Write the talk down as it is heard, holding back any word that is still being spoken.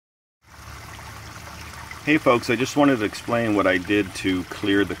Hey folks, I just wanted to explain what I did to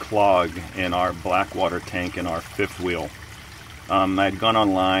clear the clog in our blackwater tank in our fifth wheel. I had gone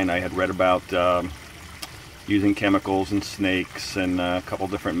online, I had read about using chemicals and snakes and a couple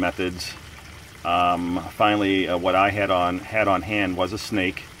different methods. Finally, what I had on hand was a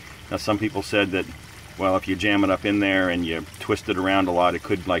snake. Now some people said that, well, if you jam it up in there and you twist it around a lot, it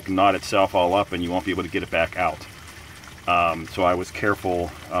could like knot itself all up and you won't be able to get it back out. So I was careful.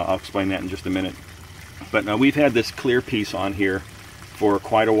 I'll explain that in just a minute. But now we've had this clear piece on here for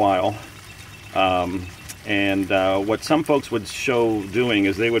quite a while, and what some folks would show doing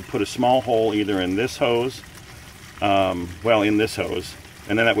is they would put a small hole either in this hose, in this hose,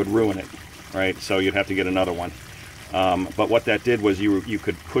 and then that would ruin it, right? So you'd have to get another one. But what that did was you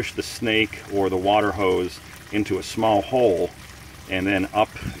could push the snake or the water hose into a small hole and then up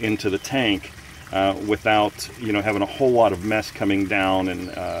into the tank without having a whole lot of mess coming down.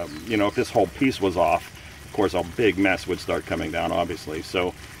 And if this whole piece was off, of course a big mess would start coming down, obviously.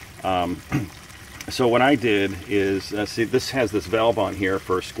 So so what I did is see, this has this valve on here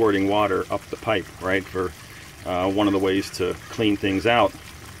for squirting water up the pipe, right, for one of the ways to clean things out.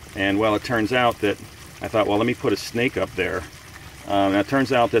 And well, it turns out that I thought, well, let me put a snake up there. And it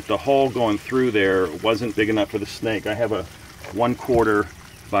turns out that the hole going through there wasn't big enough for the snake. I have a 1/4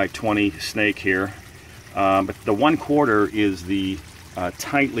 by 20 snake here, but the 1/4 is the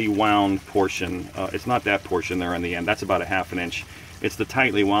tightly wound portion. It's not that portion there in the end. That's about a 1/2 inch. It's the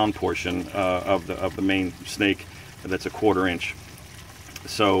tightly wound portion of the main snake that's a 1/4 inch.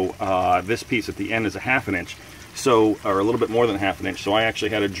 So this piece at the end is a 1/2 inch, so, or a little bit more than 1/2 inch. So I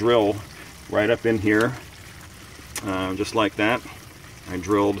actually had a drill right up in here, just like that. I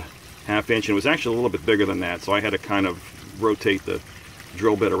drilled 1/2 inch, and it was actually a little bit bigger than that, so I had to kind of rotate the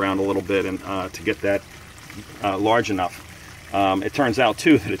drill bit around a little bit and to get that large enough. It turns out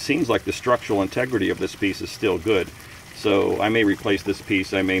too that it seems like the structural integrity of this piece is still good, so I may replace this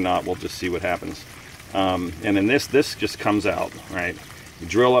piece, I may not. We'll just see what happens. And then this just comes out, right? You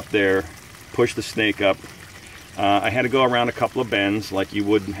drill up there, push the snake up. I had to go around a couple of bends like you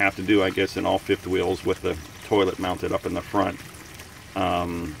would have to do, I guess, in all fifth wheels with the toilet mounted up in the front.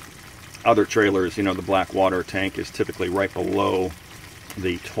 Other trailers, the blackwater tank is typically right below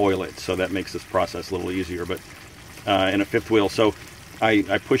the toilet, so that makes this process a little easier. But in a fifth wheel, so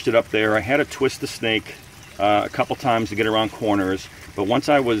I pushed it up there. I had to twist the snake a couple times to get around corners, but once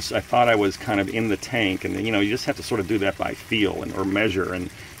I thought I was kind of in the tank, and you just have to sort of do that by feel or measure and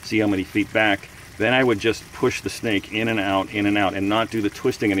see how many feet back. Then I would just push the snake in and out, and not do the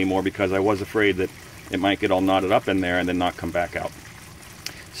twisting anymore, because I was afraid that it might get all knotted up in there and then not come back out.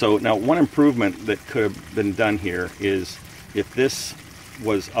 So now one improvement that could have been done here is if this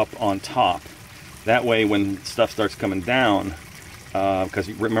was up on top. That way when stuff starts coming down,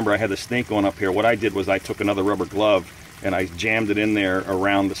 because remember I had the snake going up here, what I did was I took another rubber glove and I jammed it in there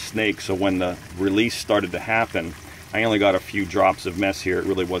around the snake, so when the release started to happen, I only got a few drops of mess here. It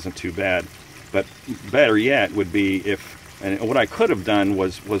really wasn't too bad. But better yet would be and what I could have done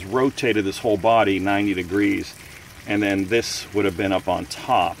was rotated this whole body 90 degrees, and then this would have been up on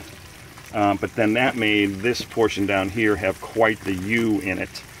top. But then that made this portion down here have quite the U in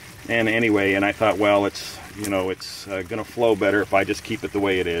it. And anyway, and I thought, well, it's going to flow better if I just keep it the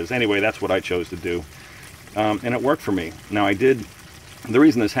way it is. Anyway, that's what I chose to do. And it worked for me. Now the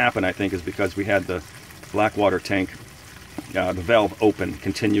reason this happened, I think, is because we had the blackwater tank, the valve open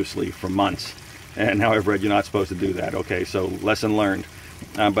continuously for months. And now I've read you're not supposed to do that. Okay, so lesson learned.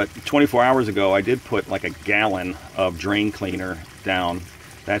 But 24 hours ago, I did put like a gallon of drain cleaner down.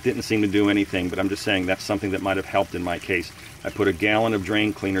 That didn't seem to do anything, but I'm just saying that's something that might have helped in my case. I put a gallon of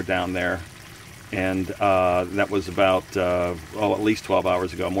drain cleaner down there, and that was about, at least 12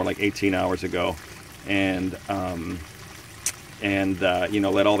 hours ago, more like 18 hours ago. And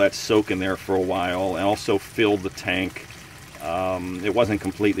let all that soak in there for a while, and also filled the tank. It wasn't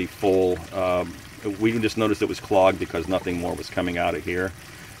completely full. We just noticed it was clogged because nothing more was coming out of here.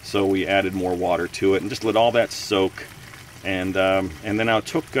 So we added more water to it and just let all that soak. And then I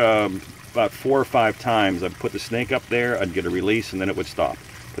took about 4 or 5 times. I'd put the snake up there, I'd get a release, and then it would stop.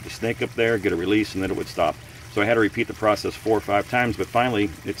 Put the snake up there, get a release, and then it would stop. So I had to repeat the process 4 or 5 times, but finally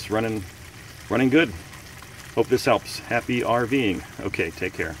it's running good. Hope this helps. Happy RVing. Okay,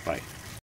 take care. Bye.